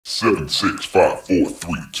7, 6, 5, 4,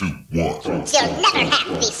 3, 2, 1. You'll never have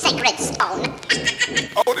the sacred stone.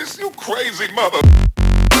 Oh, this you crazy mother.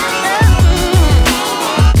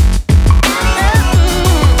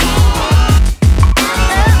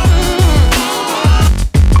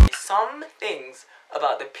 Some things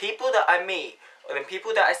about the people that I meet or the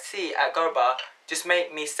people that I see at Garba just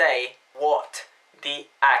make me say, what the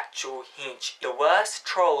actual hinch. The worst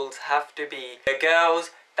trolls have to be the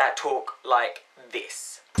girls that talk like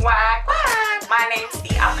this. Quack, quack. My name's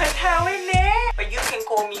the upper toe in there, but you can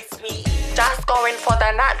call me Sweetie. Just going for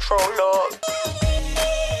the natural look.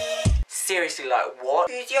 Seriously, like what?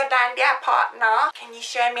 Who's your dandia partner? Can you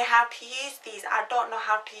show me how to use these? I don't know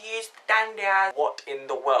how to use the dandia. What in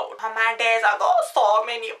the world? On my days, I got so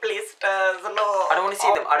many blisters. Look. I don't want to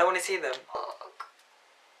see them. I don't want to see them.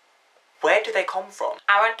 Where do they come from?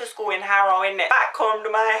 I went to school in Harrow, innit? Back combed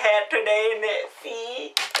my hair today, innit?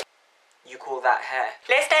 See? You call that hair?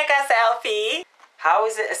 Let's take a selfie. How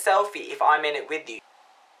is it a selfie if I'm in it with you?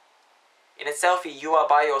 In a selfie, you are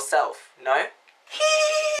by yourself, no?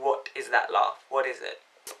 What is that laugh? What is it?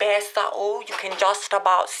 It's bare subtle. You can just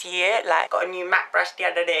about see it. Like, got a new MAC brush the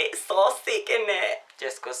other day. It's so sick, innit?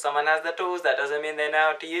 Just because someone has the tools, that doesn't mean they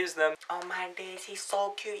know how to use them. Oh my days, he's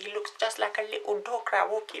so cute. He looks just like a little Dokra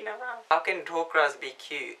walking around. How can Dokras be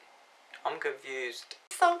cute? I'm confused.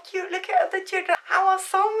 So cute. Look at the children. How are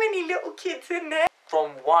so many little kids in there?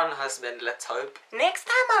 From one husband, let's hope. Next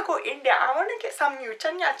time I go India, I want to get some new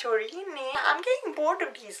chanya chorini. I'm getting bored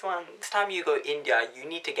of these ones. Next time you go India, you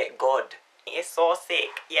need to get God. It's so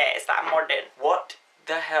sick. Yeah, it's that modern. What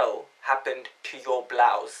the hell happened to your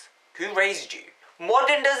blouse? Who raised you?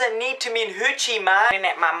 Modern doesn't need to mean hoochie, man.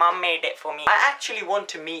 My mum made it for me. I actually want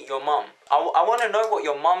to meet your mum. I want to know what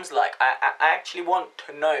your mum's like. I actually want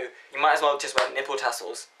to know. You might as well just wear nipple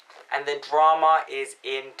tassels. And the drama is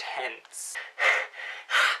intense.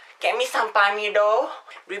 Get me some palmy dough.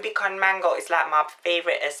 Rubicon mango is like my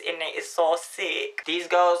favorite, in it. It's so sick. These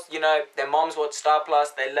girls, you know, their moms watch Star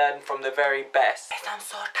Plus. They learn from the very best. I'm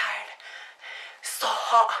so tired. So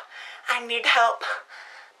hot. I need help.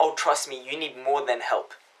 Oh, trust me, you need more than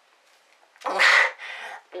help. Do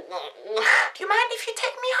you mind if you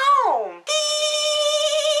take me home?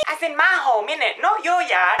 As in my home, innit? Not your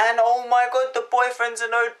yard. And oh my god, the boyfriends are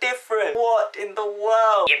no different. What in the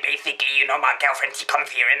world? Yeah, basically, you know my girlfriend, she comes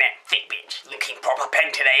here, innit? Thick bitch. Looking proper pen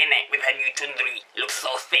today, innit? With her new chundri. Looks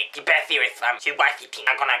so thick. You better serious, fam. She wifey thing.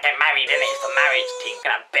 I'm gonna get married, innit? It's a marriage thing.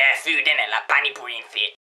 Gonna bear food, innit? Like pani puri and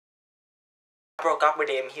shit. I broke up with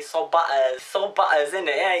him. He's so butters. So butters,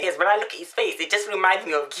 innit? Yeah, yes, when I look at his face, it just reminds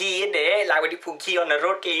me of ghee, innit? Like when you put ghee on a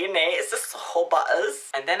roti, innit? It's just so butters.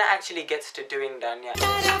 And then it actually gets to doing Danya.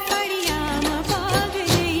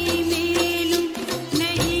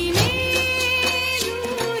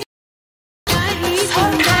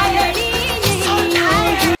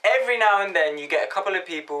 Every now and then you get a couple of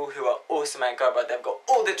people who are awesome at Garba. They've got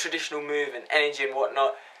all the traditional move and energy and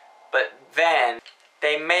whatnot. But then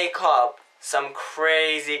they make up some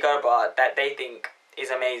crazy Garba that they think is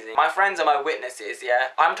amazing. My friends are my witnesses, yeah?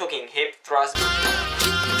 I'm talking hip thrust,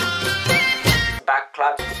 back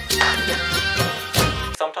clap.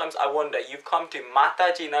 Sometimes I wonder, you've come to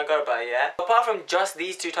Mataji na Garba, yeah? Apart from just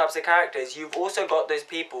these two types of characters, you've also got those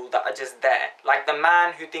people that are just there. Like the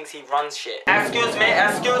man who thinks he runs shit. Excuse me,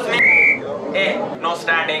 excuse me. Hey, no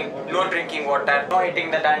standing, no drinking water, no hitting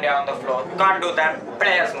the dandia on the floor. You can't do that.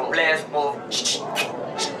 Players move, players move.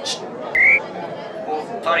 Move.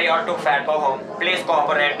 Sorry, you're too fat, go home. Please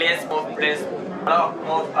cooperate, please move, please. Hello,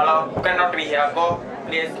 move, hello. You cannot be here, go.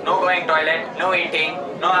 Please, no going toilet, no eating,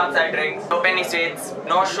 no outside drinks, no penny sweets,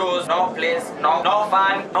 no shoes, no place, no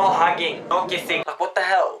fun, no hugging, no kissing. Like what the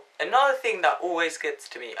hell? Another thing that always gets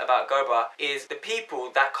to me about Garba is the people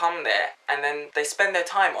that come there and then they spend their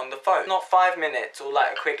time on the phone. Not 5 minutes or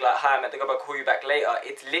like a quick like, hi, I'm at the Garba, call you back later.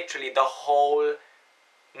 It's literally the whole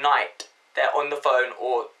night they're on the phone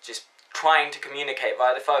or just trying to communicate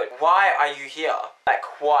via the phone. Why are you here? Like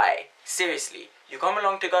why? Seriously. You come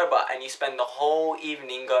along to Garba and you spend the whole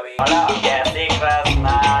evening going Do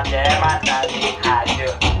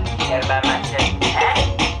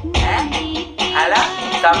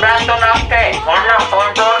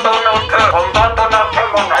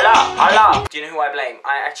you know who I blame?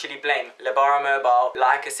 I actually blame Labara Mobile,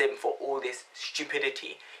 Like a Sim for all this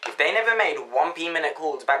stupidity. If they never made 1p minute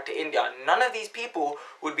calls back to India, none of these people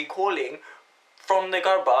would be calling from the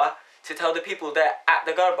Garba to tell the people they're at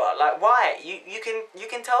the Garba. Like why? You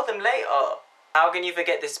can tell them later. How can you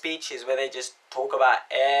forget the speeches where they just talk about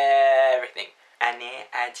everything? Ane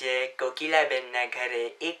aje kokila benna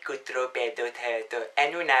ghare ek kutro pedo tha to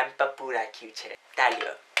anu naam pa pura kyun chhe?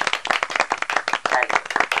 Talio.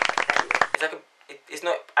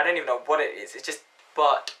 don't even know what it is. It's just.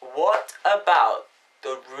 But what about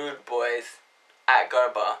the rude boys at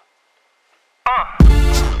Garba?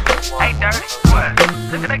 Hey, dirty, what?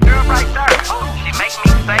 Look at that girl right there. She make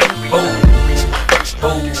me say,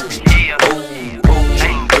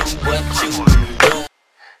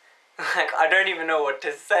 Like, I don't even know what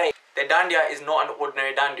to say. The dandiya is not an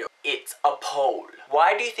ordinary dandiya. It's a pole.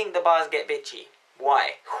 Why do you think the bars get bitchy?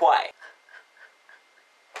 Why? Why?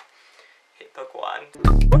 Hit the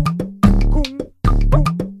one.